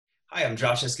Hi, I'm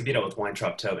Josh Escobedo with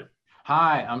Weintraub Tobin.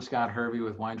 Hi, I'm Scott Hervey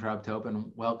with Weintraub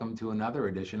Tobin. Welcome to another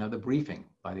edition of The Briefing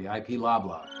by the IP Law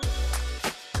Blog.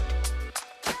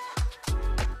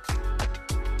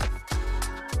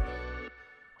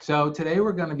 So today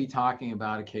we're going to be talking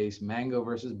about a case, Mango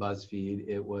versus BuzzFeed.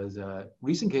 It was a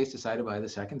recent case decided by the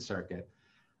Second Circuit.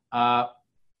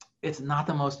 It's not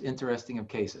the most interesting of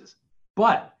cases,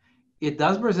 but it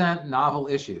does present novel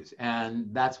issues, and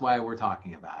that's why we're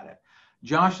talking about it.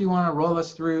 Josh, you want to roll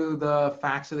us through the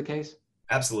facts of the case?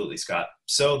 Absolutely, Scott.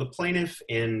 So the plaintiff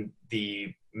in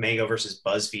the Mango versus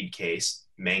BuzzFeed case,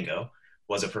 Mango,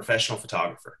 was a professional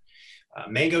photographer.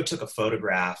 Mango took a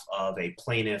photograph of a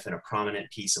plaintiff in a prominent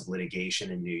piece of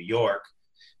litigation in New York,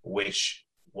 which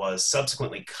was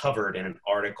subsequently covered in an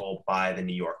article by the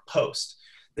New York Post.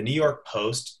 The New York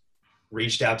Post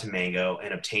reached out to Mango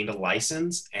and obtained a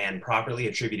license and properly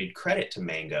attributed credit to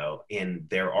Mango in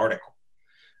their article.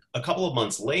 A couple of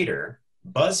months later,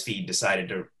 BuzzFeed decided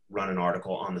to run an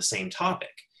article on the same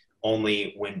topic.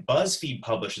 Only when BuzzFeed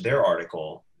published their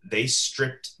article, they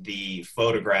stripped the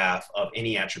photograph of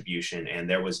any attribution, and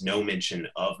there was no mention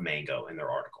of Mango in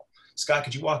their article. Scott,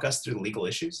 could you walk us through the legal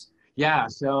issues? Yeah,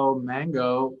 so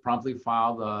Mango promptly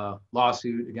filed a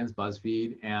lawsuit against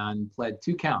BuzzFeed and pled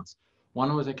two counts.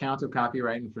 One was a count of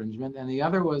copyright infringement, and the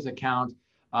other was a count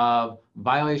of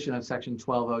violation of Section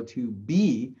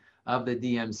 1202B of the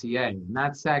DMCA. And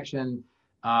that section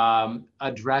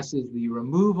addresses the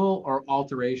removal or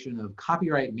alteration of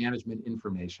copyright management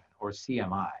information, or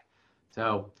CMI.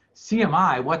 So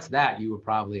CMI, what's that? You were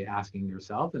probably asking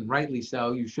yourself, and rightly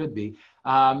so, you should be.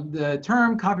 The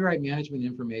term copyright management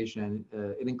information,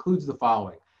 it includes the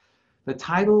following: the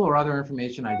title or other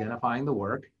information identifying the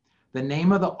work, the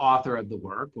name of the author of the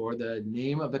work, or the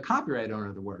name of the copyright owner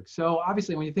of the work. So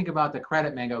obviously, when you think about the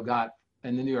credit Mango got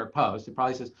in the New York Post, it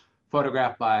probably says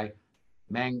photographed by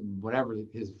whatever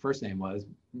his first name was,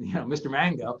 Mr.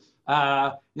 Mango.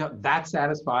 That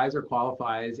satisfies or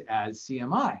qualifies as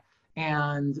CMI.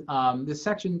 And the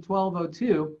Section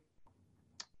 1202.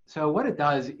 So what it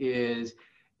does is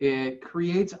it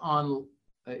creates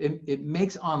it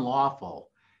makes unlawful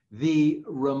the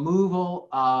removal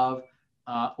of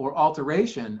or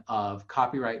alteration of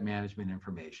copyright management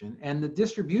information and the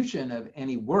distribution of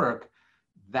any work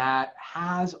that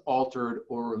has altered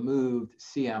or removed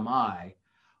CMI,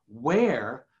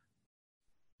 where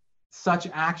such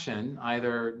action,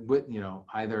 either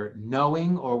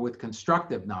knowing or with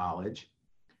constructive knowledge,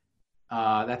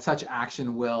 that such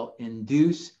action will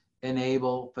induce,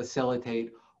 enable,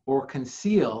 facilitate, or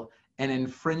conceal an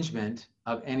infringement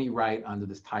of any right under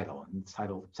this title. And it's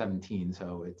Title 17,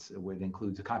 so it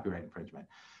includes a copyright infringement.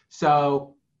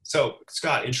 So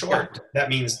Scott, in short, that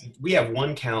means we have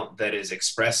one count that is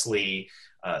expressly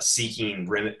seeking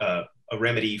a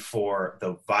remedy for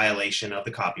the violation of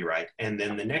the copyright. And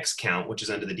then the next count, which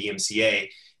is under the DMCA,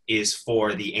 is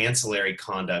for the ancillary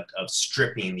conduct of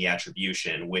stripping the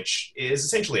attribution, which is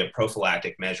essentially a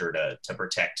prophylactic measure to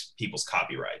protect people's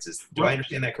copyrights. Do I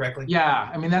understand that correctly? Yeah,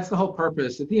 I mean, that's the whole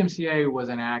purpose. The DMCA was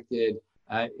enacted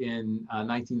in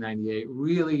 1998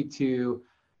 really to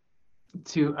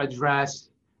address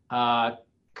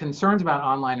concerns about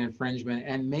online infringement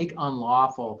and make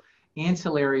unlawful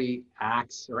ancillary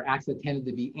acts, or acts that tended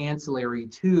to be ancillary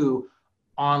to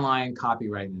online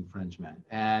copyright infringement.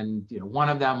 And one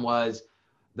of them was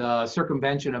the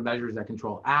circumvention of measures that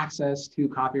control access to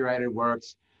copyrighted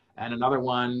works. And another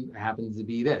one happens to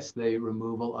be the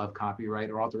removal of copyright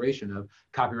or alteration of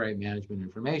copyright management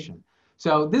information.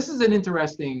 So this is an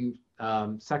interesting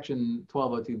Section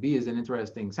 1202B is an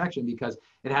interesting section because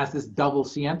it has this double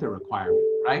scienter requirement,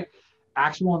 right?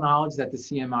 Actual knowledge that the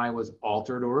CMI was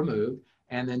altered or removed,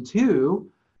 and then two,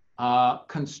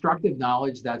 constructive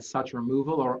knowledge that such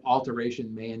removal or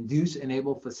alteration may induce,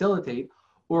 enable, facilitate,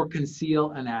 or conceal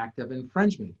an act of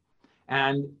infringement.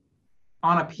 And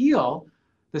on appeal,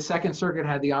 the Second Circuit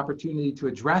had the opportunity to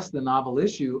address the novel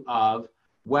issue of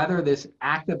whether this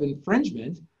act of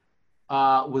infringement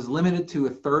was limited to a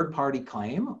third-party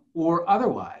claim or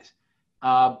otherwise.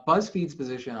 BuzzFeed's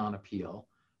position on appeal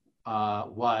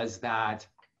was that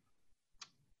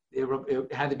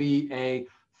it had to be a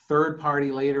third-party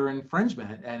later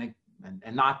infringement and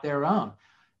not their own.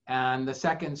 And the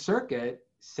Second Circuit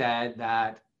said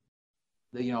that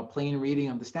the plain reading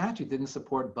of the statute didn't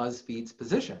support BuzzFeed's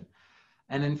position.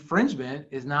 An infringement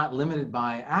is not limited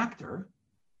by actor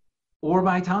or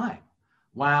by time.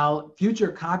 While future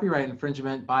copyright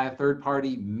infringement by a third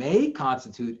party may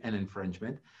constitute an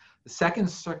infringement, the Second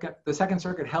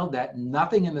Circuit held that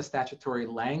nothing in the statutory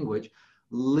language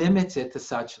limits it to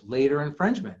such later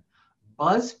infringement.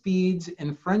 BuzzFeed's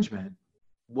infringement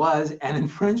was an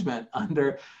infringement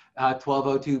under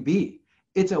 1202B.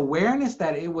 Its awareness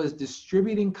that it was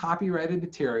distributing copyrighted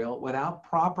material without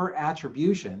proper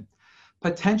attribution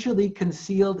potentially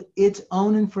concealed its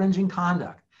own infringing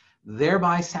conduct,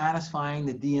 thereby satisfying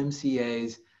the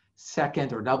DMCA's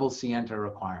second or double scienter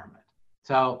requirement.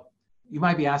 So you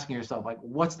might be asking yourself, like,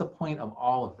 what's the point of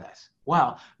all of this?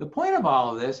 Well, the point of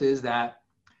all of this is that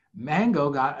Mango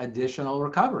got additional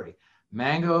recovery.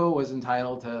 Mango was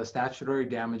entitled to statutory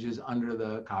damages under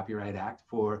the Copyright Act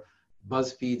for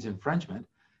BuzzFeed's infringement,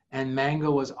 and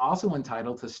Mango was also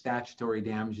entitled to statutory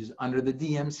damages under the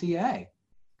DMCA.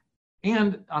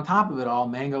 And on top of it all,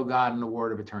 Mango got an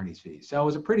award of attorney's fees. So it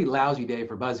was a pretty lousy day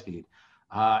for BuzzFeed.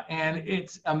 And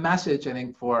it's a message, I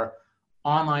think, for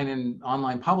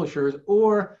online publishers,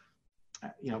 or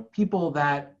people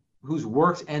whose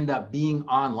works end up being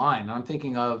online. And I'm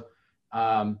thinking of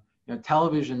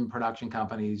television production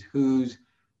companies whose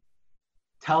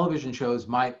television shows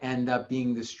might end up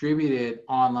being distributed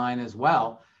online as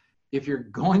well. If you're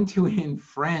going to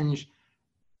infringe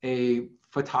a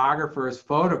photographer's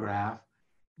photograph,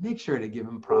 make sure to give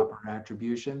him proper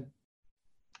attribution.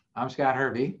 I'm Scott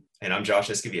Hervey. And I'm Josh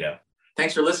Escovedo.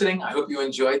 Thanks for listening. I hope you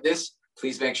enjoyed this.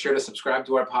 Please make sure to subscribe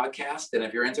to our podcast. And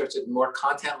if you're interested in more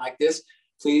content like this,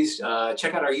 please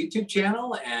check out our YouTube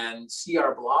channel and see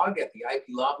our blog at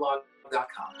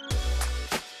theiplawblog.com.